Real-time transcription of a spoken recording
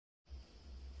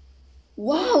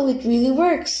Wow, it really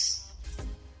works!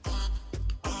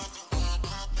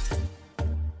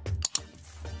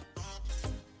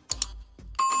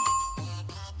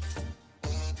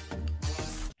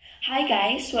 Hi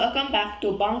guys, welcome back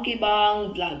to Bonky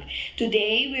Bong Vlog.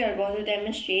 Today we are going to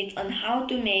demonstrate on how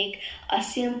to make a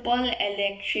simple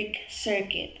electric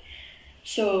circuit.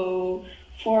 So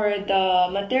for the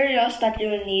materials that you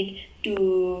will need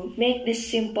to make this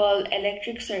simple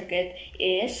electric circuit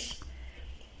is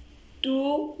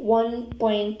two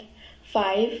 1.5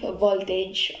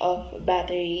 voltage of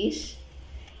batteries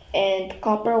and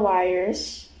copper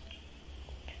wires,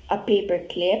 a paper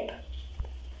clip,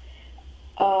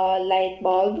 a light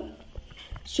bulb,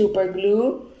 super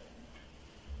glue,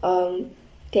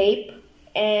 tape,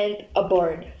 and a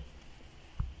board.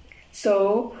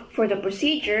 So for the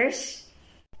procedures,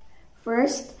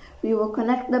 first we will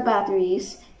connect the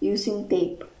batteries using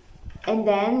tape, and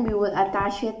then we will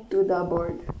attach it to the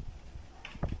board.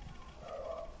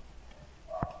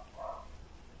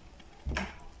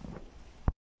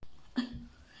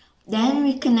 Then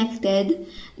we connected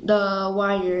the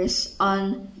wires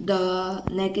on the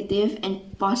negative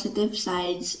and positive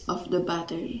sides of the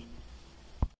battery.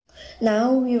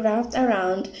 Now we wrapped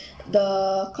around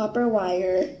the copper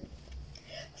wire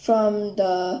from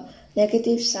the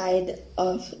negative side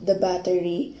of the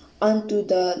battery onto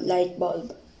the light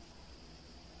bulb.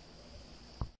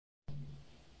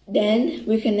 Then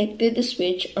we connected the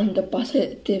switch on the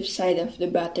positive side of the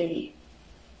battery.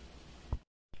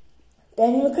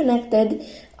 Then we connected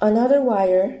another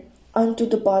wire onto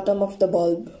the bottom of the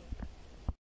bulb.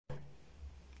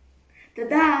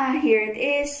 Tada! Here it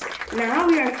is! Now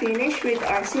we are finished with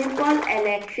our simple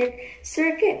electric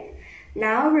circuit.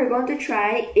 Now we're going to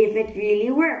try if it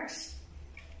really works.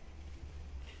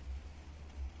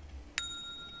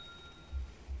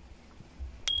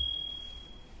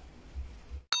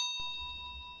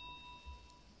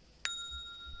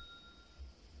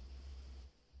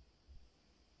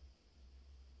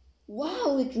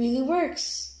 Wow, it really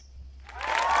works!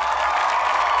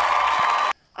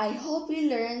 I hope you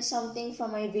learned something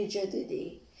from my video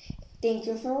today. Thank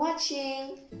you for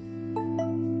watching!